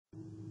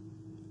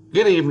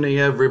Good evening,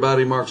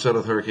 everybody. Mark Sett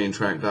with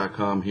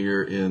HurricaneTrack.com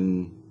here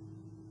in,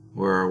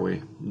 where are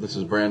we? This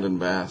is Brandon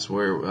Bass.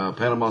 We're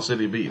Panama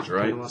City Beach,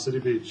 right? Panama City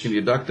Beach. Can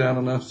you duck down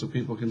enough so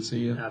people can see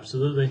you?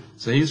 Absolutely.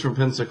 So he's from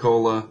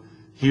Pensacola,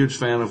 huge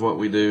fan of what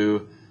we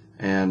do,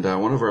 and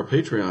one of our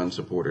Patreon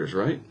supporters,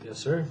 right? Yes,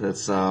 sir.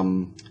 That's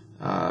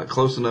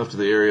close enough to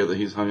the area that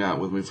he's hung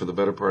out with me for the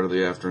better part of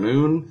the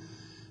afternoon.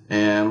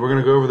 And we're going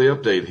to go over the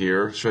update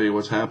here, show you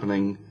what's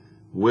happening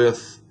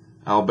with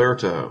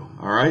Alberto.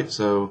 All right,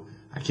 so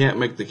I can't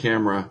make the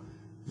camera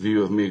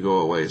view of me go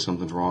away.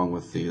 Something's wrong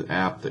with the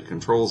app that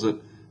controls it,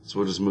 so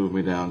we'll just move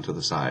me down to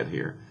the side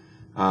here.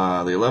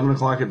 The 11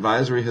 o'clock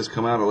advisory has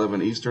come out,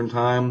 11 Eastern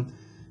time.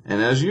 And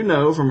as you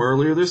know from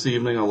earlier this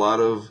evening, a lot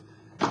of,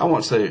 I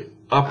won't say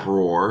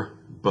uproar,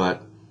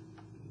 but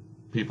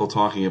people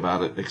talking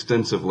about it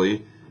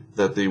extensively,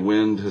 that the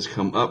wind has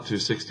come up to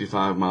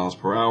 65 miles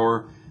per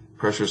hour.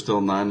 Pressure's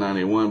still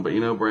 991, but you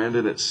know,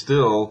 Brandon, it's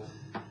still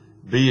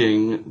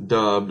being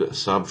dubbed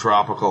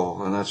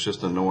subtropical, and that's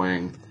just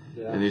annoying.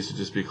 Yeah. It needs to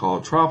just be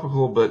called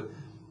tropical, but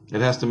it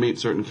has to meet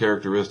certain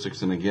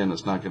characteristics, and again,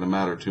 it's not going to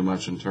matter too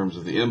much in terms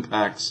of the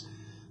impacts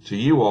to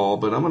you all,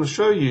 but I'm going to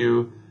show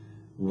you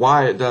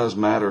why it does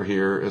matter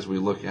here as we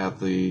look at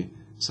the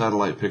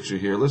satellite picture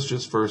here. Let's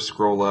just first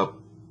scroll up.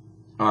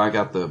 Oh, I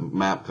got the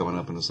map coming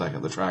up in a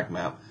second, the track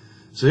map.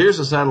 So here's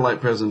the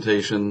satellite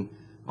presentation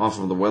off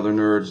of the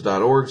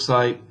weathernerds.org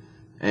site,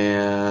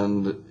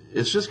 and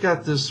it's just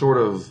got this sort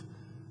of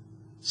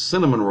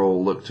cinnamon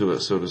roll look to it,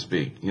 so to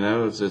speak. You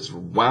know, it's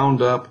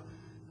wound up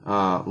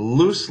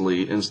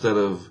loosely instead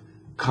of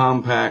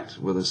compact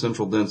with a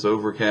central dense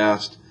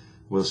overcast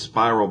with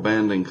spiral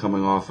banding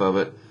coming off of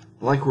it,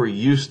 like we're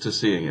used to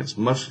seeing. It's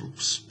much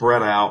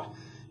spread out.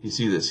 You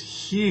see this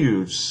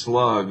huge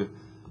slug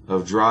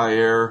of dry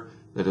air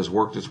that has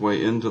worked its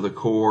way into the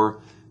core,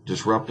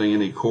 disrupting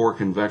any core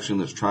convection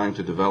that's trying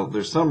to develop.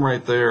 There's some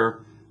right there.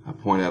 I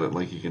point at it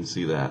like you can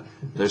see that.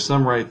 There's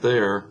some right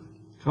there.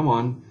 Come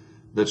on.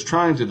 That's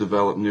trying to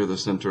develop near the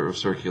center of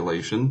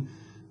circulation.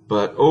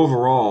 But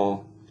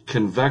overall,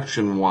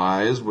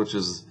 convection-wise, which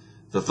is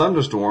the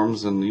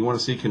thunderstorms, and you want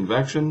to see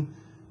convection,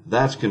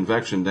 that's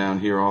convection down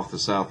here off the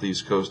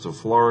southeast coast of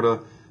Florida,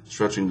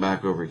 stretching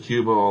back over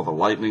Cuba, all the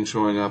lightning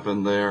showing up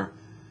in there.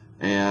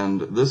 And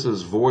this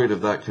is void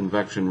of that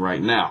convection right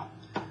now.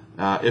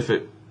 If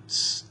it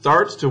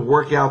starts to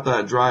work out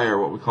that dry air,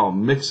 what we call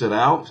mix it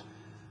out,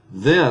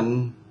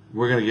 then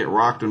we're going to get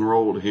rocked and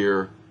rolled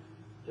here.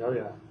 Oh,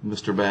 yeah.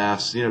 Mr.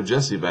 Bass, you know,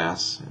 Jesse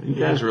Bass. Are you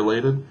guys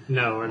related?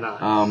 No, we're not.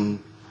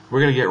 We're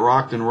going to get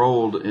rocked and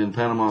rolled in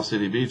Panama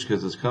City Beach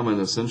because it's coming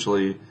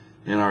essentially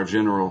in our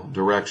general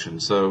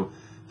direction. So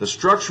the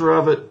structure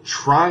of it,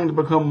 trying to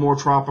become more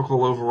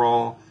tropical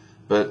overall,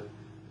 but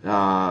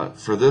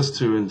for this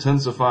to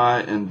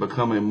intensify and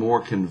become a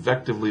more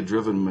convectively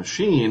driven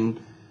machine,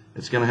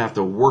 it's going to have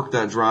to work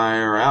that dry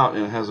air out,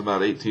 and it has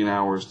about 18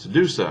 hours to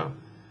do so.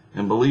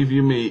 And believe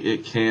you me,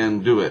 it can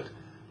do it.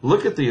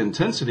 Look at the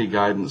intensity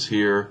guidance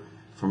here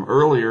from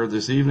earlier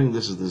this evening.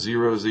 This is the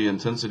 0Z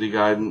intensity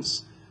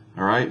guidance,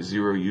 all right,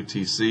 0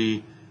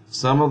 UTC.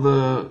 Some of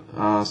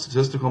the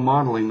statistical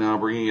modeling now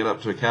bringing it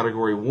up to a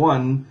category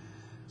 1.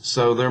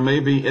 So there may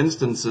be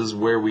instances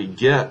where we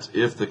get,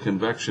 if the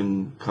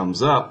convection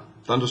comes up,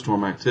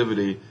 thunderstorm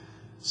activity,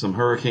 some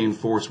hurricane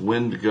force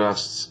wind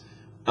gusts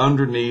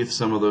underneath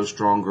some of those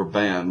stronger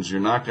bands. You're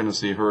not going to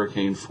see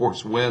hurricane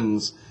force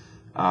winds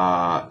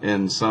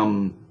in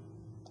some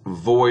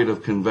void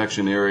of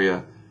convection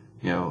area,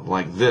 you know,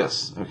 like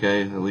this,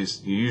 okay? At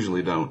least you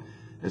usually don't.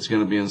 It's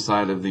going to be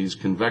inside of these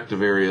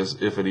convective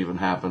areas if it even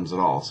happens at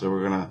all. So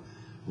we're going to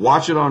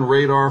watch it on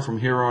radar from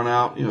here on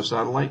out, you know,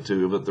 satellite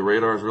too, but the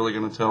radar is really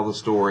going to tell the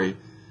story.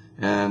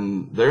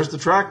 And there's the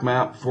track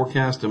map,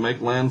 forecast to make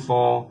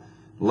landfall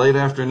late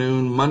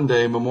afternoon,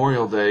 Monday,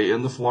 Memorial Day,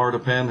 in the Florida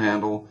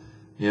Panhandle.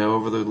 You know,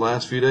 over the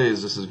last few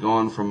days, this has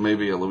gone from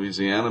maybe a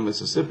Louisiana,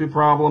 Mississippi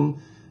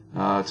problem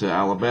to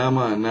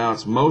Alabama, and now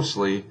it's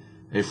mostly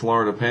a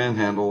Florida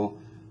Panhandle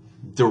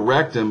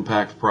direct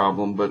impact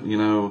problem. But, you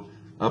know,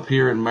 up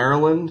here in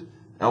Maryland,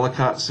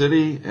 Ellicott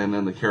City, and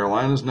in the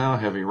Carolinas now,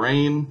 heavy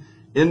rain.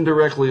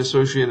 Indirectly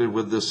associated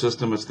with this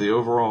system, it's the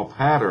overall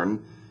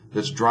pattern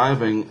that's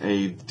driving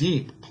a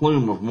deep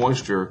plume of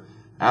moisture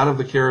out of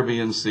the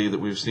Caribbean Sea that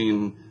we've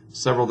seen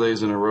several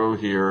days in a row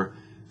here,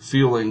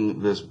 fueling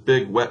this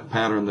big wet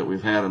pattern that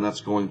we've had, and that's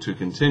going to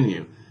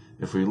continue.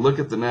 If we look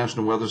at the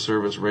National Weather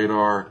Service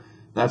radar,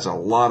 that's a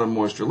lot of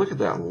moisture. Look at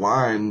that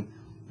line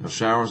of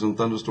showers and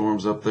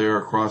thunderstorms up there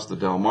across the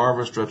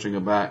Delmarva,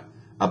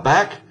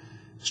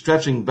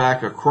 stretching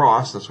back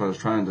across, that's what I was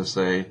trying to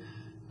say,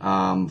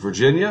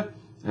 Virginia.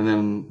 And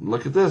then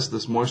look at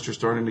this moisture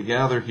starting to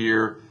gather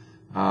here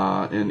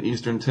in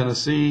eastern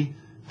Tennessee.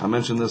 I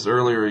mentioned this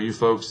earlier. You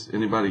folks,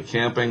 anybody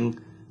camping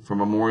for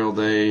Memorial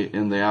Day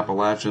in the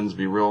Appalachians,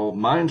 be real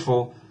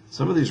mindful.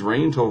 Some of these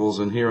rain totals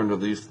in here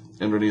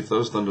underneath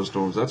those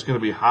thunderstorms, that's going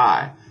to be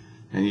high,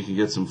 and you can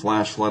get some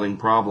flash flooding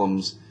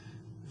problems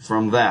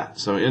from that.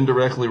 So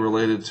indirectly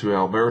related to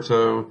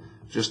Alberto,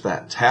 just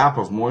that tap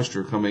of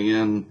moisture coming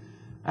in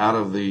out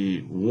of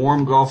the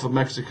warm Gulf of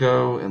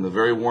Mexico and the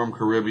very warm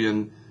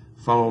Caribbean,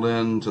 funneled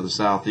in to the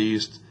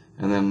southeast,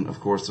 and then, of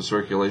course, the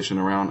circulation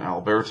around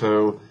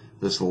Alberto,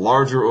 this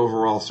larger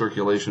overall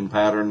circulation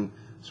pattern,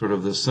 sort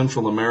of this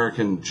Central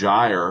American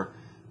gyre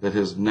that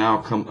has now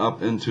come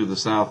up into the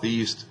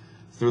southeast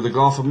through the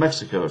Gulf of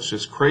Mexico. It's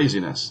just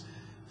craziness,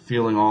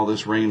 feeling all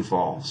this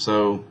rainfall.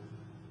 So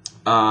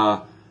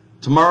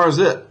tomorrow's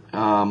it.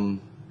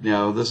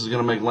 This is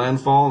going to make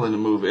landfall, then to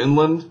move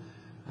inland,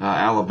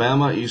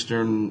 Alabama,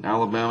 eastern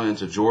Alabama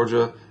into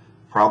Georgia.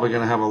 Probably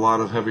going to have a lot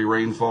of heavy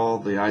rainfall,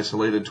 the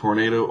isolated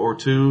tornado or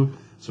two.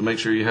 So make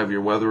sure you have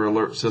your weather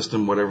alert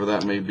system, whatever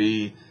that may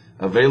be,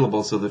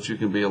 available so that you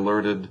can be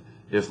alerted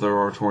if there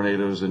are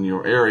tornadoes in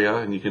your area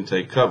and you can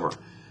take cover.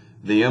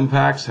 The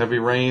impacts, heavy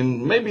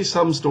rain, maybe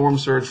some storm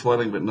surge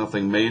flooding, but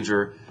nothing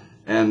major.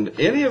 And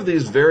any of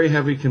these very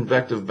heavy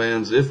convective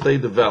bands, if they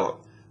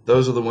develop,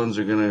 those are the ones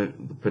that are going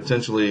to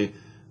potentially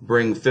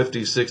bring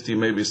 50, 60,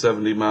 maybe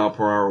 70 mile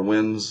per hour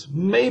winds,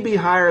 maybe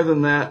higher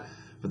than that,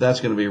 but that's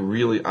going to be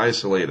really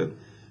isolated.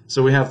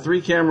 So we have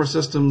 3 camera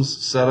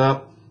systems set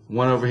up,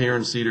 one over here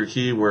in Cedar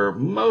Key where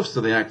most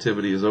of the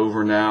activity is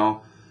over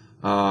now,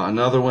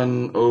 another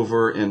one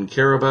over in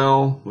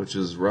Carabel, which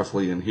is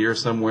roughly in here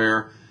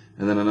somewhere,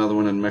 and then another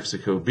one in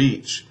Mexico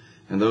Beach.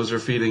 And those are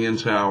feeding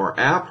into our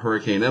app,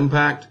 Hurricane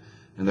Impact,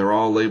 and they're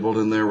all labeled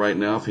in there right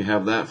now if you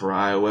have that for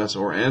iOS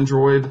or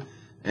Android,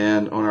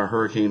 and on our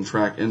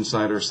HurricaneTrack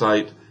Insider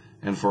site.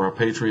 And for our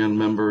Patreon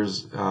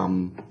members,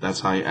 that's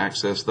how you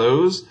access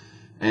those.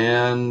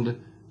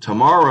 And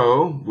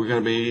tomorrow, we're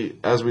going to be,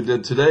 as we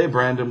did today,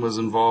 Brandon was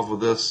involved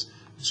with this,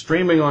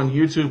 streaming on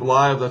YouTube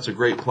Live. That's a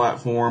great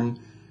platform.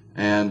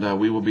 And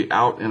we will be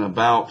out and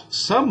about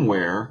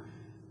somewhere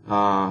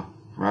right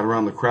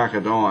around the crack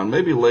of dawn,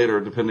 maybe later,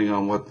 depending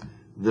on what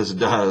this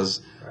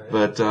does.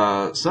 Right.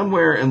 But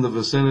somewhere in the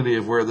vicinity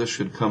of where this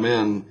should come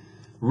in,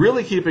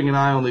 really keeping an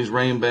eye on these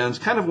rain bands.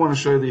 Kind of want to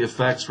show you the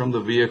effects from the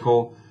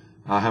vehicle.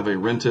 I have a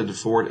rented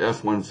Ford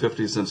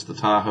F-150 since the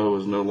Tahoe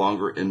is no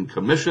longer in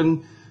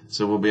commission.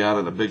 So we'll be out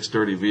in a big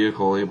sturdy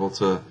vehicle able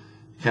to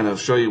kind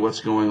of show you what's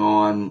going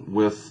on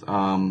with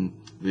the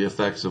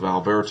effects of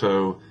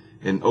Alberto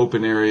in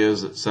open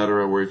areas,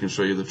 etc., where you can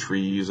show you the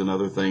trees and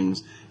other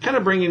things. Kind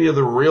of bringing you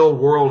the real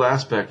world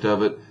aspect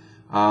of it.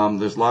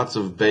 There's lots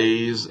of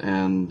bays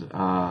and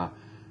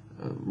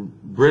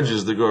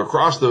bridges that go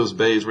across those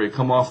bays where you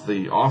come off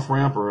the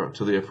off-ramp or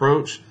to the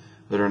approach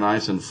that are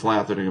nice and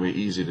flat that are going to be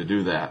easy to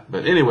do that.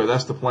 But anyway,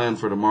 that's the plan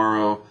for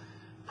tomorrow.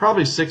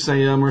 Probably 6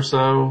 a.m. or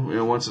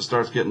so. Once it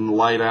starts getting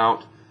light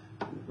out,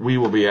 we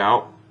will be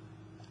out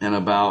and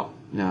about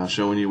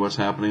showing you what's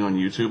happening on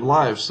YouTube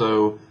Live.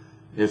 So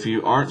if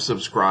you aren't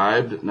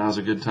subscribed, now's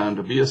a good time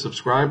to be a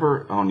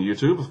subscriber on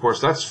YouTube. Of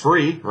course, that's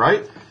free,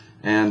 right?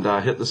 And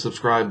hit the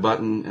subscribe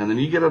button, and then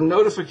you get a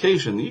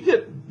notification. You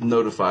get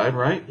notified,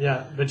 right?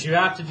 Yeah, but you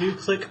have to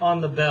click on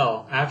the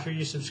bell. After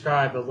you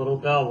subscribe, a little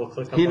bell will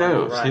click up He on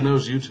knows. the right. He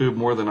knows YouTube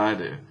more than I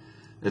do.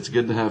 It's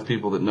good to have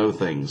people that know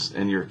things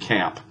in your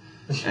camp.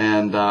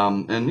 And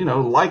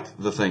like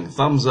the thing.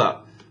 Thumbs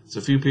up. It's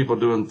a few people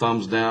doing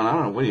thumbs down. I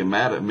don't know. What, are you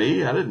mad at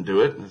me? I didn't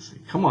do it.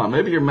 Come on.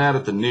 Maybe you're mad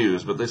at the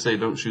news, but they say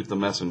don't shoot the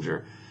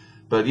messenger.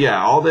 But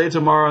yeah, all day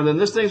tomorrow. And then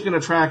this thing's going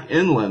to track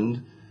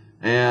inland.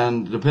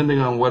 And depending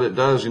on what it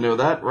does,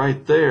 that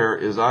right there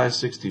is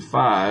I-65.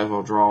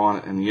 I'll draw on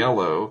it in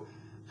yellow,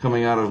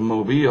 coming out of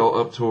Mobile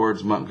up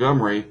towards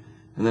Montgomery,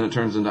 and then it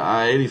turns into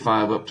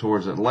I-85 up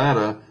towards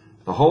Atlanta.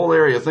 The whole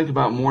area, think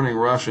about morning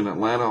rush in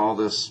Atlanta, all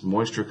this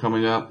moisture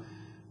coming up.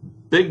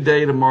 Big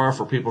day tomorrow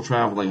for people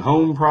traveling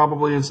home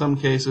probably in some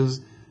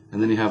cases.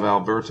 And then you have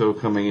Alberto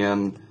coming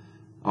in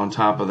on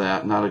top of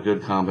that. Not a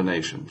good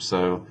combination.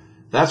 So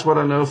that's what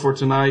I know for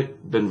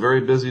tonight. Been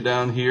very busy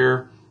down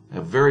here.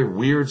 A very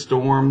weird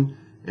storm.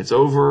 It's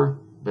over,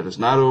 but it's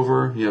not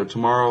over.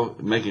 Tomorrow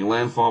making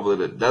landfall,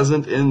 but it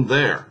doesn't end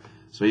there.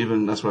 So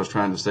that's what I was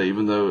trying to say.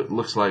 Even though it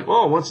looks like,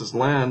 once it's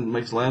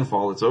makes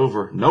landfall, it's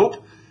over.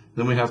 Nope.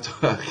 Then we have to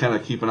kind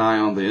of keep an eye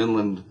on the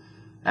inland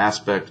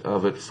aspect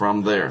of it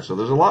from there. So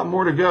there's a lot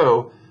more to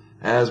go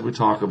as we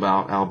talk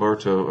about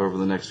Alberto over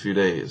the next few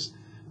days.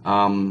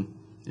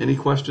 Any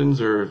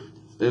questions or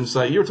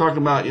insight? You were talking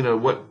about,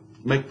 what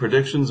make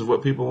predictions of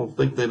what people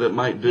think that it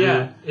might do.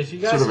 Yeah, if you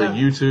guys sort of a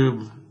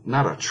YouTube,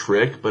 not a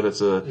trick, but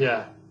it's a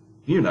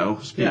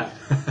speak. Yeah.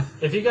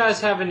 If you guys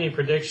have any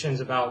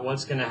predictions about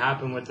what's going to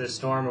happen with this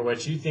storm or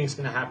what you think is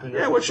going to happen,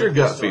 what's your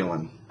gut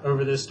feeling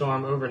over this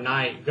storm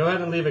overnight? Go ahead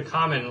and leave a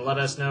comment and let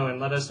us know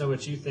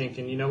what you think.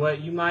 And you know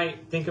what, you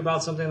might think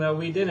about something that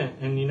we didn't,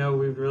 and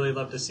we'd really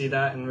love to see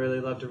that and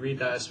really love to read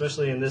that,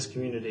 especially in this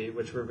community,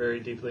 which we're very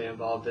deeply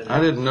involved in. I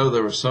didn't know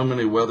there were so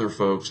many weather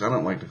folks. I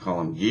don't like to call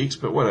them geeks,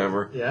 but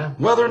whatever. Yeah,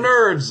 weather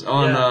nerds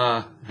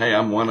on. Hey,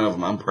 I'm one of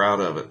them. I'm proud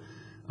of it.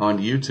 On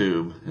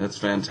YouTube, that's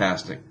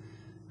fantastic.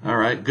 All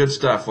right, good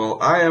stuff. Well,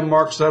 I am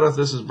Mark Sudduth.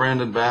 This is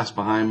Brandon Bass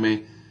behind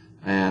me,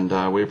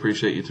 and we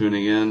appreciate you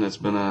tuning in. It's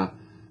been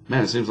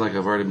it seems like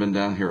I've already been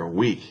down here a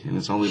week, and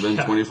it's only been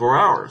 24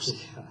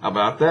 hours. How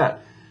about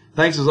that?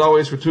 Thanks, as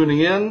always, for tuning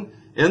in,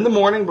 in the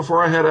morning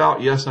before I head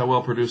out, yes, I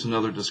will produce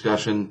another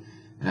discussion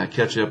and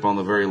catch you up on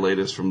the very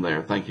latest from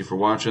there. Thank you for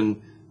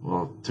watching.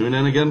 We'll tune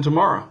in again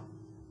tomorrow.